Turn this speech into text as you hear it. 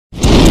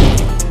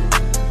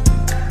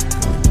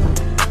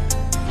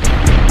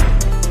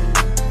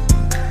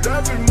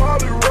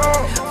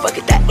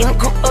in the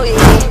coupe, oh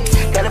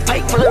yeah. Got a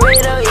pipe full of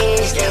red, oh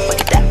yeah.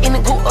 Bucket that in the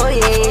coupe, oh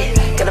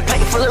yeah. Got a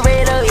pipe full of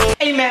red, oh yeah.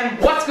 Hey man,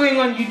 what's going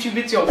on YouTube?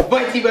 It's your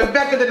boy T. We're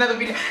back with another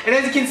video, and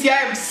as you can see, I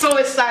am so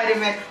excited,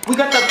 man. We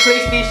got the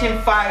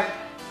PlayStation 5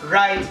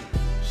 right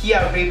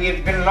here, baby.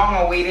 It's been long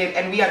awaited,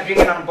 and we are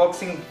doing an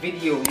unboxing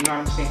video. You know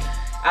what I'm saying?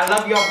 I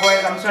love y'all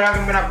boys. I'm sorry I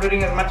haven't been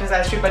uploading as much as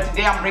I should, but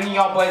today I'm bringing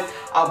y'all boys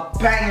a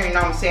banger. You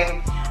know what I'm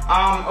saying?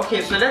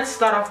 Okay, so let's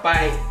start off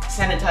by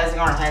sanitizing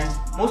our hands.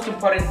 Most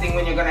important thing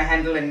when you're gonna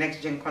handle a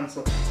next-gen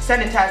console,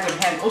 sanitize your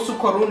hands. Also,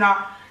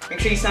 Corona, make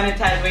sure you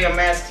sanitize, wear your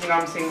mask. You know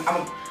what I'm saying?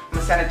 I'm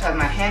gonna sanitize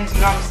my hands. You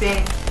know what I'm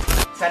saying?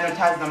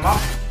 Sanitize them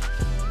up.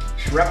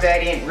 Rub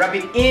that in. Rub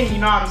it in. You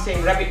know what I'm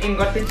saying? Rub it in.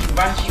 Got the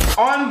Givenchy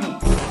on me.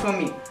 For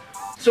me.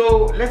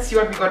 So let's see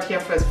what we got here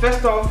first.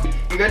 First off,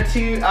 we got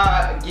two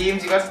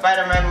games. We got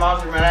Spider-Man,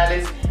 Miles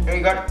Morales, and we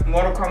got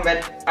Mortal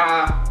Kombat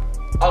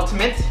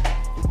Ultimate.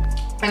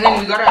 And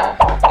then we got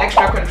an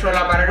extra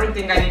controller, but I don't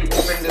think I need to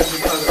open this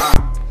because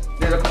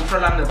there's a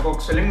controller in the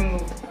box. So let me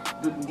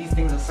move these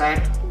things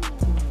aside.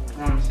 You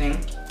know what I'm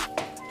saying?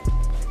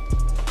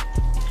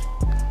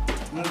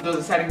 Move those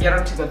aside and get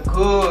onto the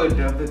good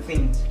of the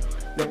things.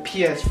 The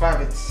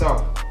PS5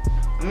 itself.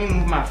 Let me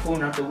move my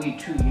phone out the way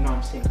too, you know what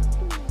I'm saying?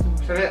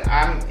 So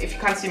if you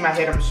can't see my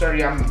head, I'm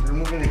sorry, I'm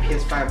removing the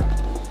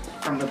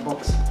PS5 from the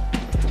box.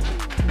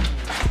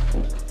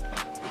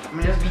 I'm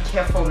gonna just be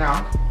careful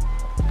now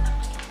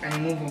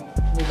and move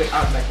it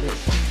out like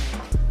this.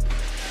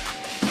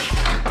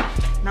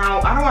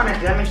 Now, I don't want to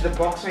damage the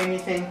box or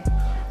anything.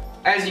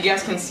 As you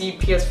guys can see,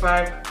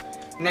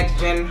 PS5 next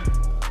gen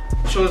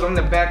shows on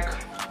the back.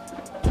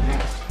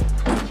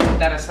 Put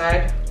that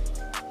aside.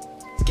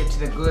 Let's get to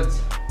the goods.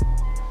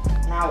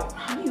 Now,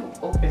 how do you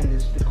open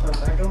this?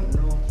 Because I don't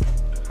know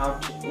how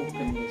to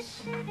open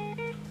this.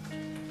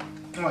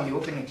 Oh, you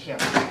open it here.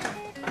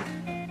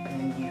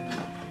 And you...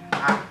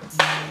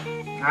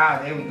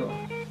 there we go.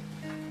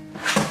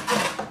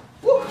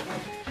 Woo.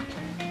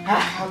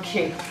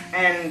 Okay,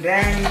 and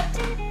then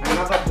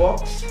another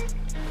box.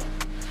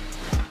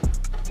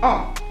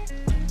 Oh.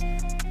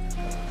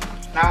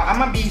 Now, I'm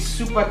gonna be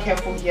super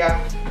careful here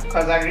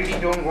because I really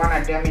don't want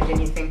to damage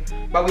anything.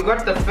 But we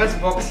got the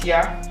first box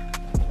here.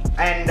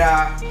 And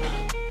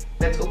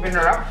let's open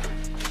her up.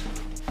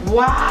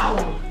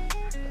 Wow!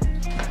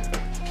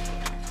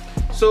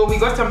 So we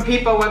got some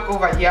paperwork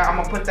over here. I'm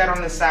gonna put that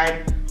on the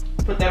side.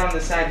 Put that on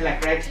the side,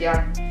 like right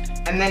here.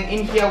 And then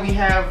in here we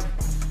have,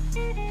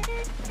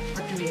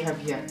 what do we have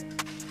here?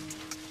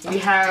 We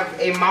have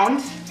a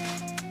mount.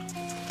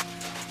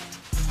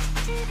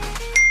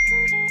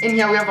 In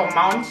here we have a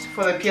mount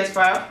for the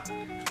PS5.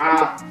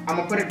 I'm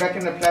gonna put it back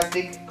in the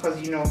plastic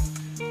because, you know,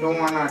 don't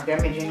want to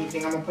damage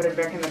anything. I'm gonna put it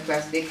back in the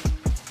plastic.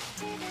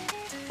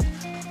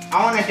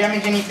 I want to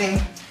damage anything.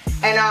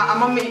 And I'm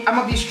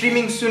gonna be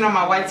streaming soon on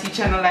my YT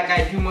channel like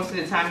I do most of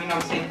the time, you know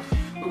what I'm saying?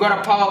 We got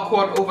a power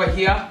cord over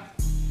here.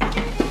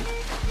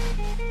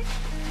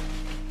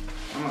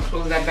 I'm gonna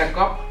close that back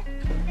up.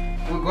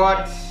 We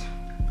got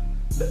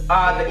the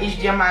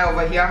HDMI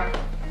over here.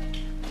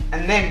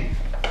 And then,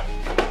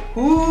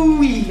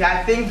 ooh-wee,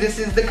 I think this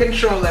is the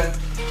controller.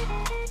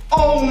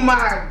 Oh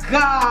my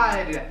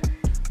god!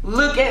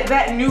 Look at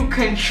that new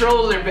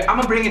controller, but I'm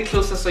gonna bring it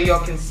closer so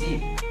y'all can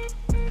see.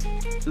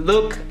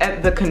 Look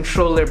at the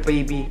controller,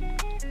 baby.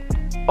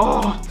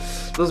 Oh,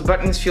 those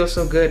buttons feel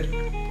so good.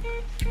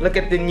 Look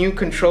at the new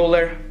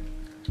controller.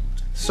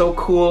 So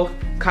cool.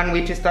 Can't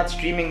wait to start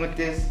streaming with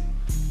this.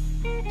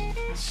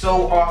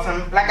 So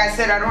awesome. Like I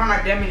said, I don't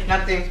wanna damage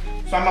nothing,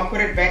 so I'm gonna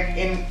put it back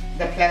in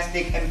the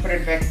plastic and put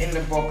it back in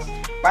the box.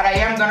 But I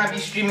am gonna be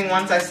streaming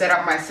once I set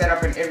up my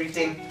setup and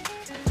everything.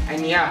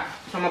 And yeah.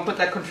 So I'm gonna put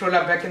that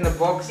controller back in the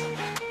box.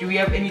 Do we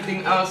have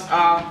anything else?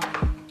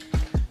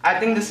 I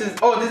think this is,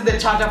 this is the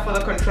charger for the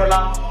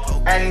controller,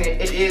 and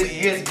it is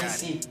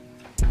USB-C.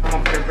 I'm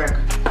gonna put it back.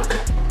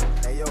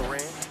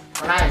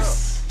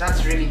 Nice,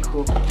 that's really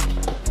cool.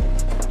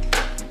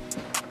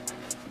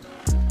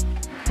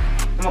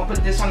 I'm gonna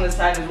put this on the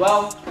side as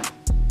well.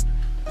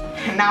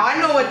 Now I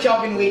know what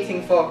y'all been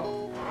waiting for.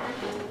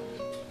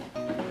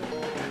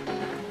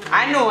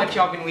 I know what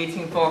y'all been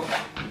waiting for.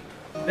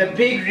 The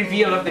big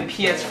reveal of the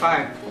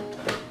PS5.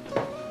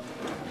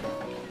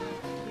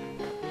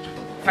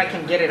 If I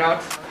can get it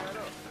out.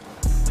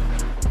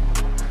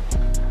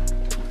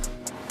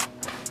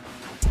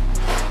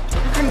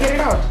 I can get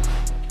it out.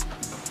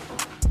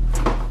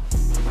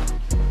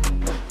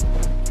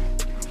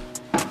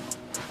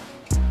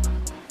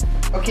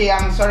 Okay,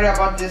 I'm sorry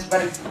about this,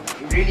 but it's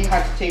really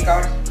hard to take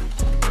out.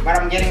 But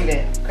I'm getting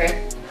there,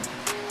 okay?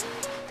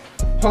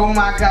 Oh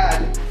my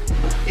god.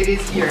 It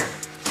is here.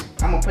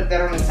 I'm gonna put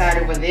that on the side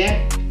over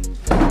there.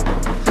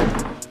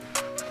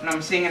 And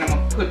I'm saying, and I'm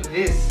gonna put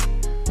this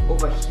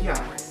over here.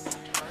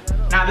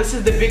 Now this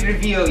is the big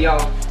reveal,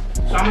 y'all.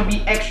 So I'm gonna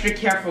be extra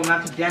careful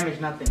not to damage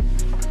nothing.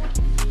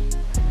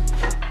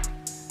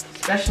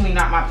 Especially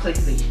not my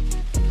PlayStation.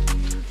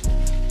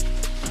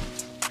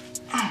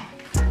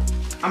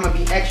 I'm gonna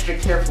be extra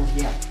careful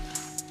here.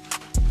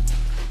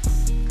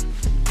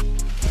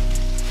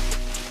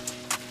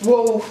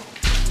 Whoa.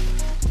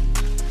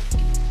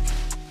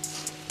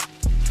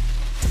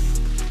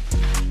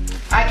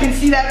 can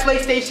see that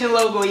PlayStation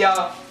logo,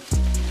 y'all.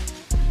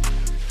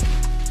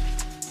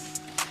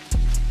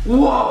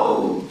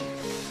 Whoa!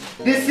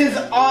 This is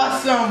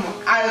awesome.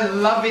 I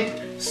love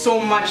it so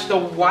much. The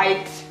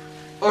white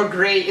or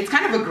gray. It's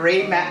kind of a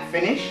gray matte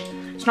finish.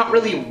 It's not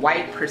really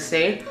white per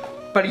se.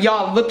 But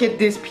y'all, look at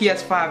this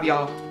PS5,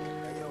 y'all.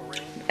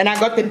 And I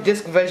got the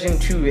disc version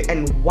too.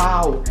 And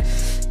wow,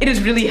 it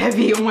is really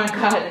heavy. Oh my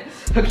god.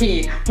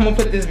 Okay, I'm gonna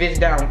put this bitch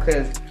down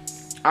because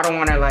I don't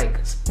want to like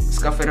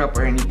scuff it up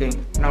or anything.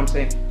 You know what I'm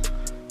saying?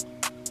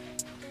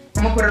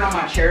 I'm gonna put it on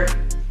my chair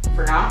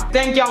for now.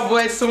 Thank y'all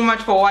boys so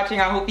much for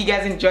watching. I hope you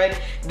guys enjoyed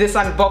this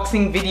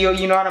unboxing video.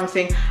 You know what I'm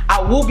saying?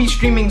 I will be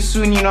streaming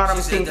soon. You know what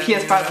I'm saying?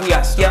 PS5, we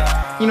are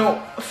here. You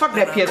know, fuck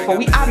that PS4.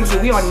 We out of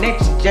here. We on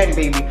next gen,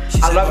 baby.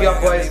 I love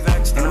y'all boys,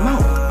 and I'm out.